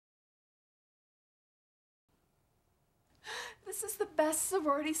This is the best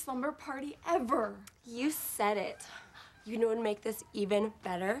sorority slumber party ever. You said it. You know what would make this even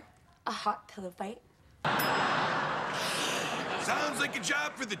better? A hot pillow fight. Sounds like a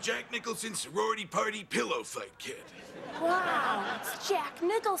job for the Jack Nicholson sorority party pillow fight kid. Wow, it's Jack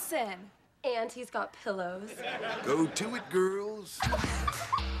Nicholson. And he's got pillows. Go to it, girls.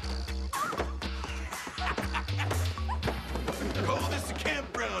 Call this a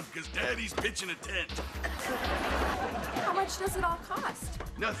campground, because Daddy's pitching a tent. How much does it all cost?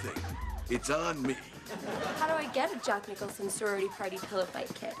 Nothing. It's on me. How do I get a Jack Nicholson sorority party pillow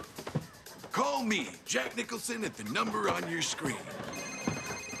fight kit? Call me, Jack Nicholson, at the number on your screen.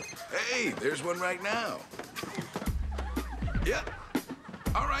 Hey, there's one right now. Yep.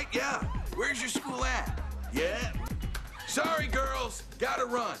 All right, yeah. Where's your school at? Yeah? Sorry, girls. Gotta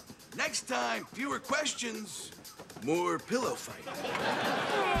run. Next time, fewer questions, more pillow fight.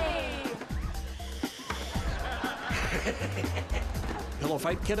 Hey! Pillow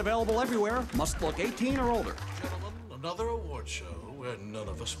fight kit available everywhere. Must look 18 or older. Gentlemen, another award show where none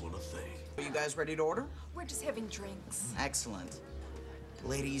of us won a thing. Are you guys ready to order? We're just having drinks. Excellent.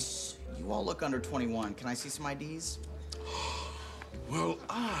 Ladies, you all look under 21. Can I see some IDs? Well,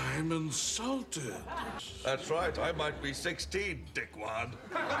 I'm insulted. That's right. I might be 16, dickwad.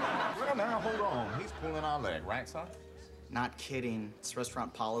 Well, now, hold on. He's pulling our leg, right, son? Not kidding. It's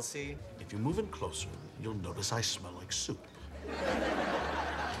restaurant policy. If you move in closer, you'll notice I smell like soup.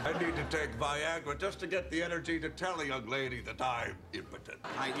 I need to take Viagra just to get the energy to tell a young lady that I'm impotent.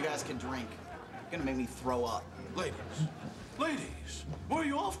 All right, you guys can drink. You're gonna make me throw up. Ladies, where are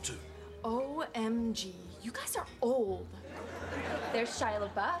you off to? OMG, you guys are old. There's Shia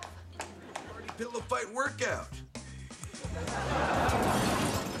LaBeouf. Pillow fight workout.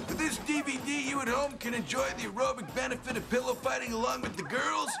 With this DVD, you at home can enjoy the aerobic benefit of pillow fighting along with the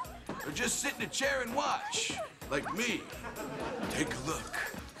girls, or just sit in a chair and watch, like me. Take a look.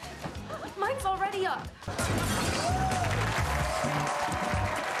 Mine's already up.